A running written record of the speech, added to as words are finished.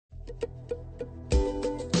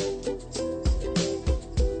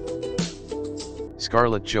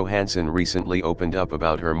Scarlett Johansson recently opened up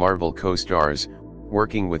about her Marvel co-stars,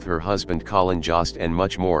 working with her husband Colin Jost and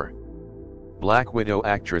much more. Black Widow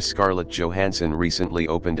actress Scarlett Johansson recently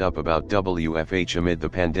opened up about WFH amid the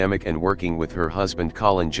pandemic and working with her husband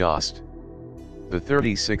Colin Jost. The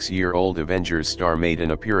 36-year-old Avengers star made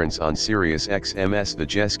an appearance on SiriusXM's The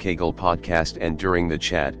Jess Cagle podcast, and during the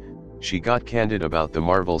chat, she got candid about the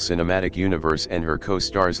Marvel Cinematic Universe and her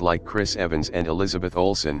co-stars like Chris Evans and Elizabeth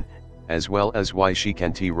Olsen, as well as why she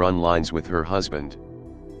can't run lines with her husband.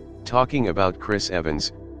 Talking about Chris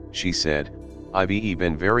Evans, she said, "I've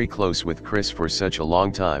been very close with Chris for such a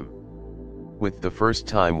long time. With the first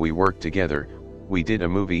time we worked together, we did a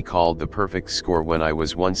movie called The Perfect Score when I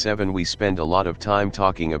was 17. We spend a lot of time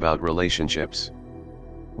talking about relationships.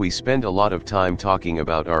 We spend a lot of time talking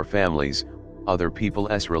about our families, other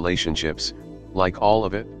people's relationships, like all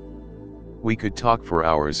of it. We could talk for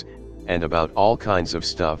hours, and about all kinds of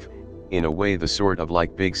stuff, in a way the sort of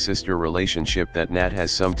like big sister relationship that Nat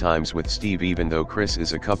has sometimes with Steve, even though Chris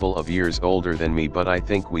is a couple of years older than me, but I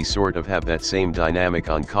think we sort of have that same dynamic."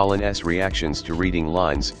 On Colin's reactions to reading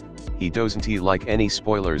lines, "He doesn't like any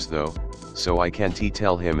spoilers though, so I can't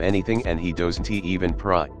tell him anything, and he doesn't even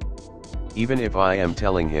pry. Even if I am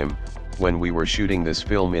telling him, when we were shooting this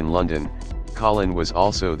film in London, Colin was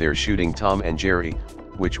also there shooting Tom and Jerry,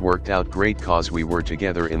 which worked out great cause we were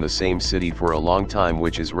together in the same city for a long time,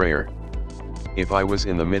 which is rare. If I was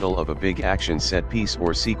in the middle of a big action set piece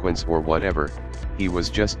or sequence or whatever, he was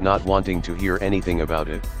just not wanting to hear anything about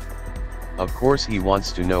it. Of course he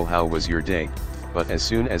wants to know how was your day, but as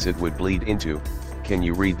soon as it would bleed into, can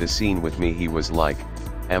you read the scene with me, he was like,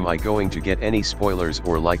 am I going to get any spoilers,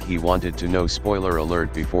 or like he wanted to know spoiler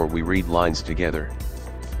alert before we read lines together.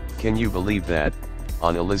 Can you believe that?"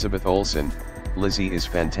 On Elizabeth Olsen, "Lizzie is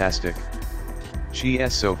fantastic.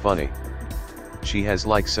 She's so funny. She has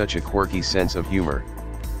like such a quirky sense of humor.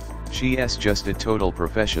 She's just a total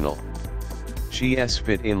professional. She's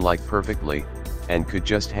fit in like perfectly, and could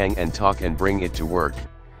just hang and talk and bring it to work.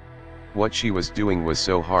 What she was doing was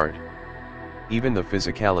so hard. Even the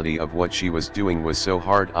physicality of what she was doing was so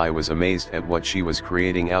hard. I was amazed at what she was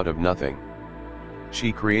creating out of nothing.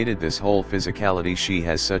 She created this whole physicality. She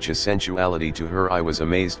has such a sensuality to her. I was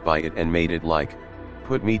amazed by it and made it like,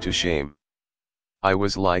 put me to shame. I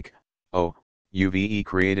was like, oh, you've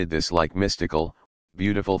created this like mystical,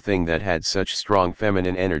 beautiful thing that had such strong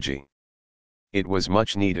feminine energy. It was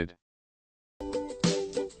much needed."